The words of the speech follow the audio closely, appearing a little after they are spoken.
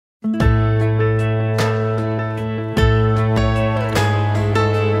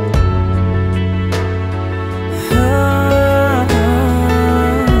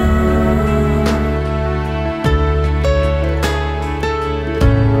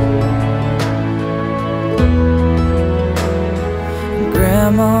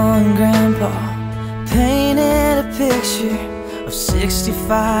Grandma and Grandpa painted a picture of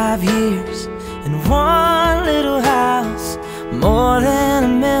 65 years in one little house. More than a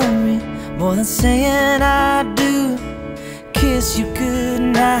memory, more than saying I do. Kiss you good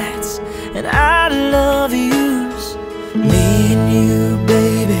nights and I love yous. Me and you,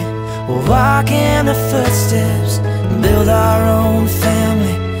 baby, we'll walk in the footsteps and build our own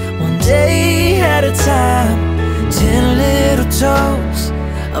family, one day at a time. 10 little toes,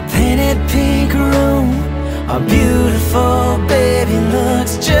 a painted pink room. Our beautiful baby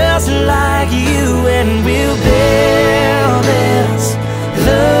looks just like you, and we'll build this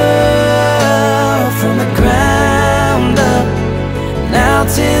love from the ground up. Now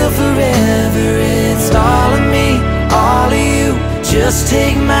till forever, it's all of me, all of you. Just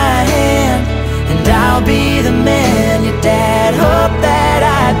take my hand and I'll be the man your dad hoped that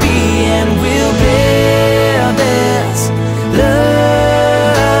I'd be, and we'll build this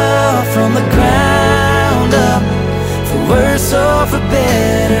love from the ground up, for worse or for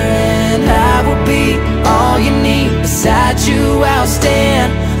better. And I will be all you need. Beside you I'll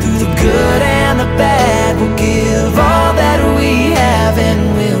stand through the good and the bad. We'll give all that we have,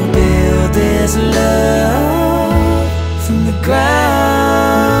 and we'll build this love from the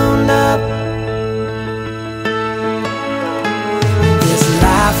ground up. This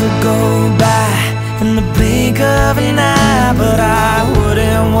life will go by in the blink of an eye, but I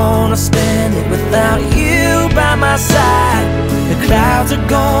wouldn't want to spend it without you by my side. The clouds are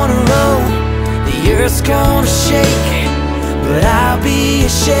gonna roll, the earth's gonna shake, but I'll be a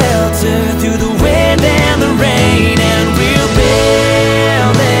shelter through the wind and the rain, and we'll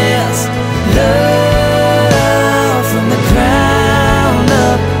build this love from the ground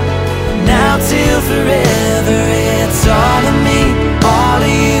up. Now till forever, it's all of me, all of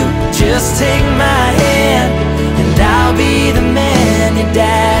you. Just take my hand and I'll be the man your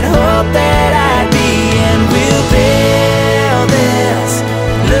dad hoped that I'd be, and we'll build this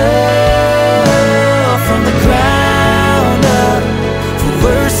love from the ground up, for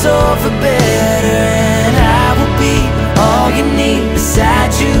worse or for better. And I will be all you need.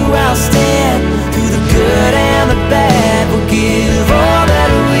 Beside you I'll stand through the good and the bad. We'll give all that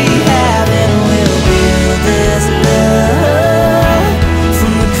we have, and we'll build this love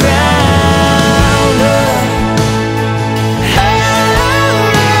from the ground up.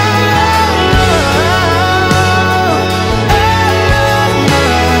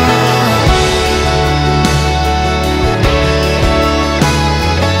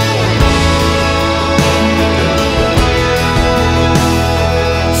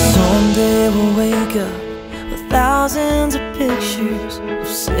 Someday we'll wake up with thousands of pictures of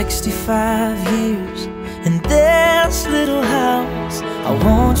 65 years in this little house. I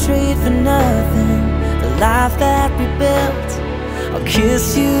won't trade for nothing the life that we built. I'll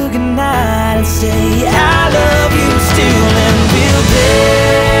kiss you goodnight and say I love you still, and we'll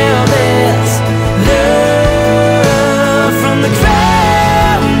build this love from the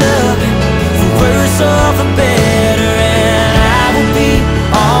ground up, for worse or for better.